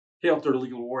Hey out there,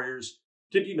 legal warriors.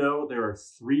 Did you know there are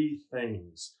 3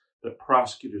 things that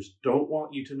prosecutors don't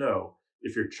want you to know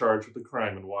if you're charged with a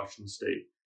crime in Washington state?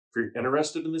 If you're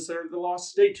interested in this area of the law,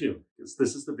 stay tuned, because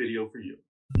this is the video for you.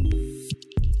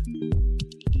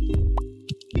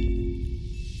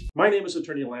 My name is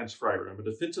Attorney Lance Fryrear. I'm a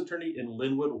defense attorney in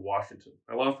Linwood, Washington.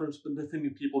 My law firm's been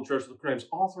defending people charged with crimes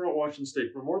all throughout Washington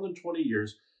state for more than 20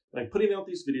 years, and I'm putting out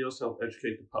these videos to help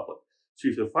educate the public. So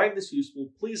if you find this useful,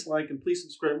 please like and please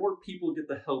subscribe. More people get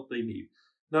the help they need.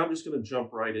 Now I'm just going to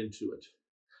jump right into it.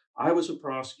 I was a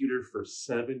prosecutor for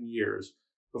 7 years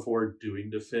before doing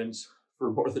defense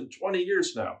for more than 20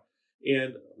 years now.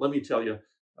 And let me tell you,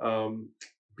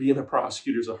 being a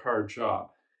prosecutor is a hard job.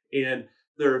 And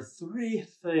there are 3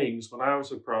 things when I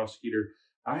was a prosecutor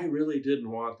I really didn't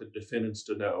want the defendants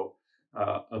to know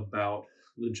about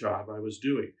the job I was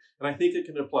doing. And I think it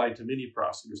can apply to many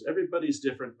prosecutors. Everybody's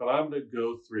different, but I'm going to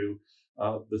go through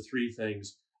the 3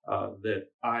 things that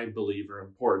I believe are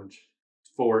important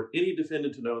for any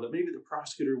defendant to know that maybe the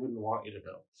prosecutor wouldn't want you to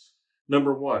know.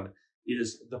 Number 1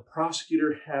 is the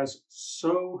prosecutor has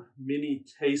so many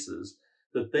cases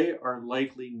that they are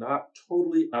likely not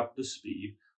totally up to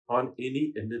speed on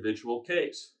any individual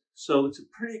case. So it's a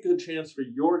pretty good chance for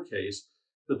your case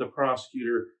that the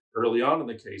prosecutor early on in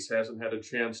the case hasn't had a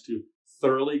chance to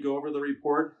thoroughly go over the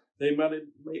report. They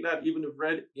may not even have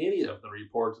read any of the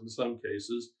reports in some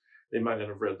cases. They might not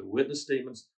have read the witness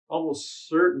statements. Almost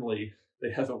certainly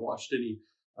they haven't watched any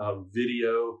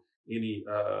video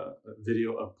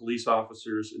of police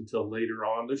officers until later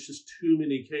on. There's just too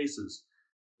many cases.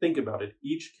 Think about it.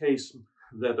 Each case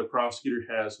that the prosecutor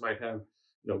has might have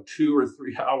 2 or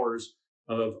 3 hours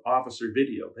of officer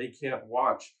video. They can't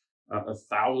watch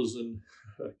 1,000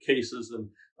 cases and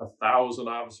 1,000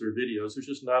 officer videos. There's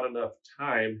just not enough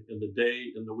time in the day,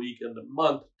 in the week, in the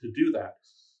month to do that.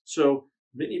 So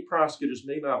many prosecutors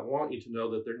may not want you to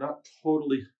know that they're not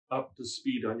totally up to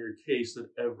speed on your case at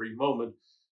every moment,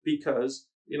 because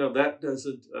that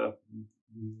doesn't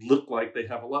look like they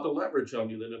have a lot of leverage on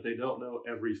you then if they don't know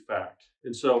every fact.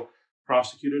 And so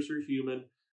prosecutors are human.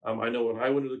 I know when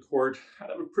I went to the court, I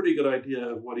had a pretty good idea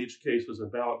of what each case was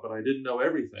about, but I didn't know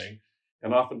everything.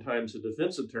 And oftentimes a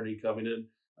defense attorney coming in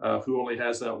who only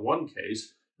has that one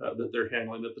case that they're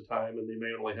handling at the time, and they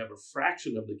may only have a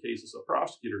fraction of the cases a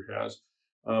prosecutor has,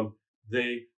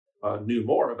 they knew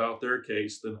more about their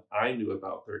case than I knew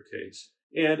about their case.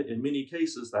 And in many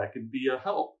cases, that can be a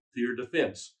help to your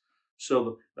defense.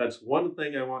 So that's one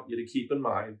thing I want you to keep in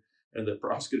mind, and that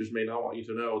prosecutors may not want you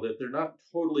to know, that they're not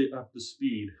totally up to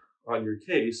speed on your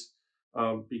case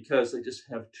because they just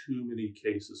have too many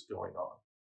cases going on.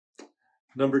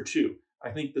 Number 2, I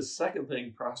think the second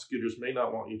thing prosecutors may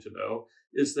not want you to know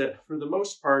is that for the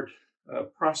most part,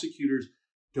 prosecutors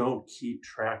don't keep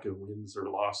track of wins or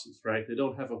losses, right? They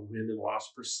don't have a win and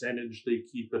loss percentage they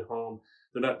keep at home.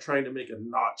 They're not trying to make a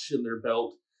notch in their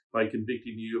belt by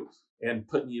convicting you and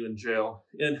putting you in jail.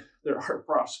 And there are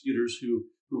prosecutors who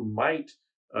might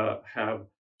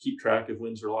keep track of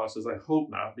wins or losses. I hope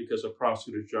not, because a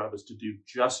prosecutor's job is to do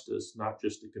justice, not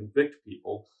just to convict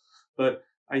people. But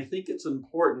I think it's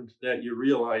important that you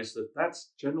realize that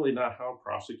that's generally not how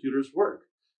prosecutors work,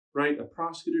 right? A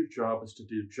prosecutor's job is to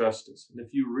do justice. And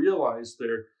if you realize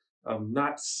they're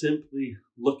not simply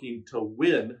looking to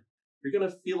win, you're going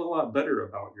to feel a lot better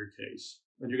about your case.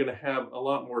 And you're going to have a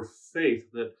lot more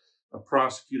faith that a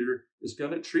prosecutor is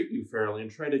going to treat you fairly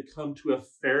and try to come to a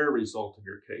fair result in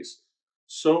your case.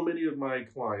 So many of my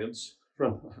clients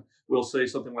will say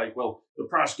something like, well, the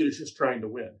prosecutor's just trying to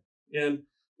win. And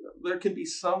there can be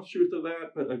some truth to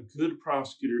that, but a good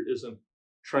prosecutor isn't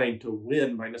trying to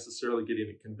win by necessarily getting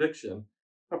a conviction.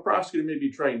 A prosecutor may be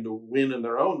trying to win in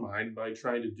their own mind by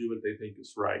trying to do what they think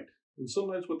is right. And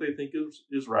sometimes what they think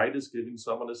is right is giving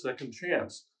someone a second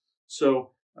chance.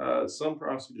 So some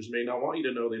prosecutors may not want you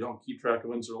to know they don't keep track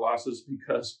of wins or losses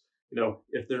because,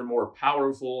 if they're more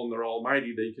powerful and they're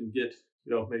almighty, they can get,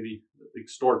 maybe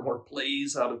extort more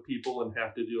plays out of people and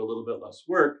have to do a little bit less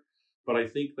work. But I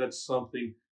think that's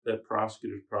something that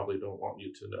prosecutors probably don't want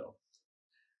you to know.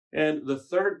 And the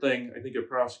third thing I think a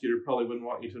prosecutor probably wouldn't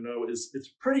want you to know is it's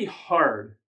pretty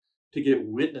hard to get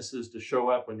witnesses to show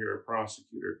up when you're a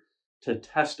prosecutor to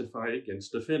testify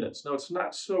against defendants. Now, it's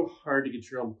not so hard to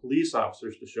get your own police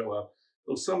officers to show up,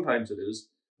 though sometimes it is.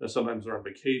 Sometimes they're on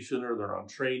vacation or they're on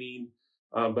training,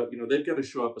 but they've got to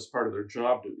show up as part of their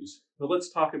job duties. But let's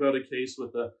talk about a case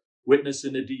with a witness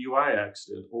in a DUI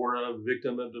accident or a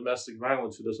victim of domestic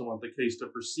violence who doesn't want the case to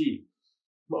proceed.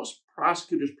 Most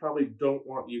prosecutors probably don't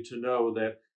want you to know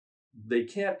that they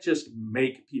can't just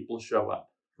make people show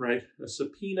up, right? A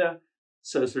subpoena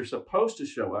says they're supposed to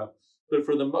show up, but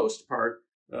for the most part,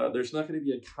 there's not going to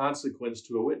be a consequence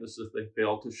to a witness if they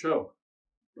fail to show.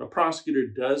 A prosecutor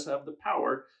does have the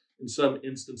power in some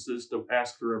instances to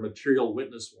ask for a material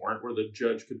witness warrant, where the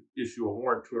judge could issue a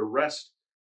warrant to arrest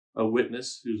a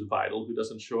witness who's vital, who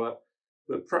doesn't show up.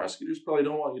 But prosecutors probably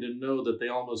don't want you to know that they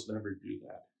almost never do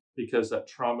that, because that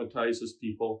traumatizes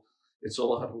people. It's a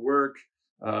lot of work.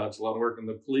 It's a lot of work on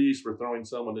the police. We're throwing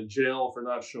someone in jail for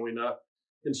not showing up.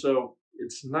 And so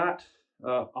it's not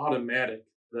automatic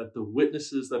that the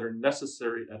witnesses that are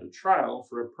necessary at a trial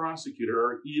for a prosecutor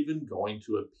are even going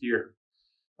to appear.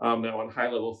 Now, in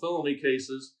high-level felony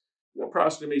cases, the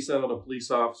prosecutor may send out a police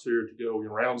officer to go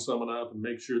round someone up and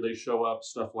make sure they show up,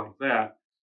 stuff like that.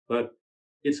 But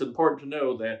it's important to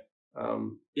know that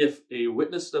if a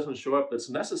witness doesn't show up that's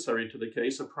necessary to the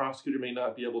case, a prosecutor may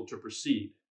not be able to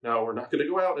proceed. Now, we're not going to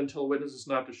go out and tell a witness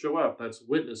not to show up. That's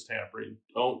witness tampering.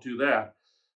 Don't do that.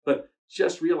 But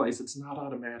just realize it's not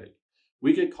automatic.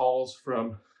 We get calls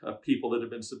from people that have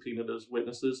been subpoenaed as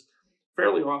witnesses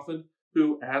fairly often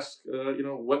who ask,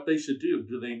 what they should do.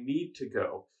 Do they need to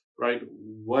go, right?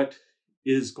 What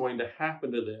is going to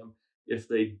happen to them if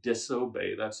they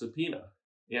disobey that subpoena?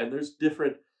 And there's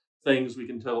different things we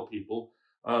can tell people.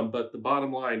 But the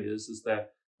bottom line is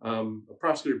that a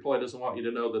prosecutor probably doesn't want you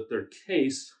to know that their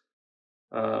case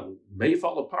may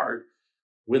fall apart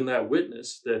when that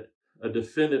witness that a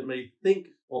defendant may think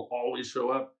will always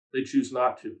show up, they choose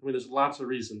not to. I mean, there's lots of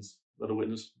reasons that a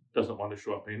witness doesn't want to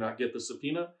show up. They may not get the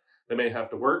subpoena. They may have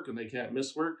to work and they can't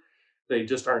miss work. They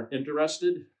just aren't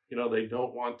interested. They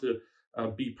don't want to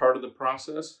be part of the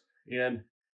process. And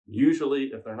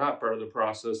usually, if they're not part of the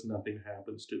process, nothing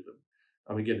happens to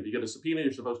them. Again, if you get a subpoena,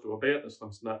 you're supposed to obey it.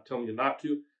 That's not telling you not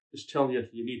to. Just telling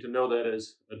you need to know that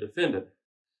as a defendant.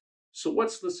 So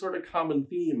what's the sort of common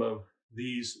theme of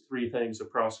these three things a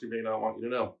prosecutor may not want you to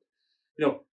know?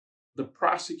 The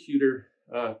prosecutor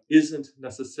isn't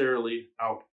necessarily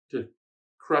out to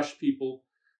crush people.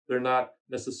 They're not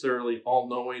necessarily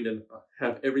all-knowing and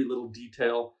have every little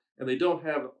detail. And they don't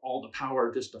have all the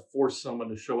power just to force someone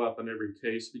to show up in every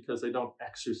case, because they don't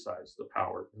exercise the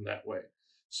power in that way.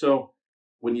 So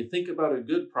when you think about a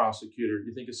good prosecutor,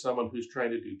 you think of someone who's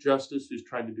trying to do justice, who's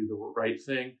trying to do the right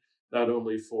thing, not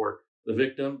only for the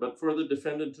victim, but for the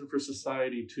defendant and for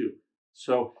society too.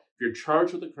 So if you're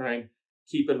charged with a crime,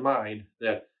 keep in mind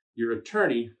that your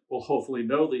attorney will hopefully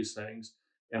know these things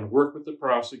and work with the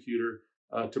prosecutor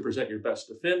to present your best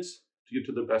defense, to get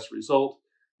to the best result,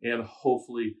 and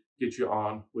hopefully get you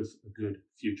on with a good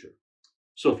future.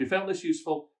 So if you found this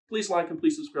useful, please like and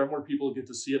please subscribe. More people will get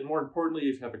to see it. More importantly,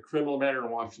 if you have a criminal matter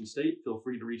in Washington State, feel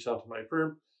free to reach out to my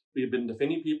firm. We have been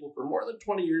defending people for more than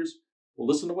 20 years. We'll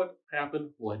listen to what happened,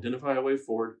 we'll identify a way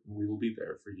forward, and we will be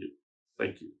there for you.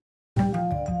 Thank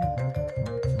you.